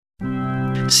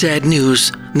Sad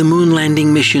news, the moon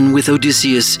landing mission with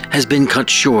Odysseus has been cut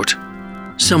short.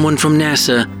 Someone from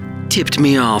NASA tipped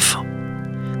me off.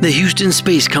 The Houston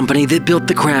Space Company that built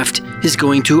the craft is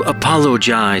going to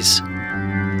apologize.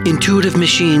 Intuitive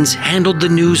Machines handled the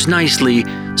news nicely,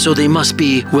 so they must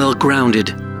be well grounded.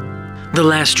 The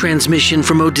last transmission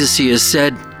from Odysseus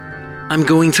said, "I'm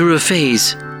going through a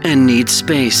phase and need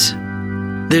space."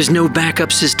 There's no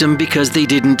backup system because they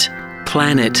didn't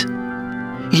plan it.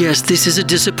 Yes, this is a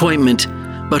disappointment,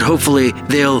 but hopefully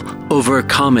they'll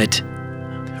overcome it.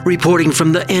 Reporting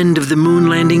from the end of the moon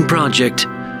landing project,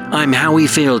 I'm Howie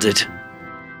Failed It.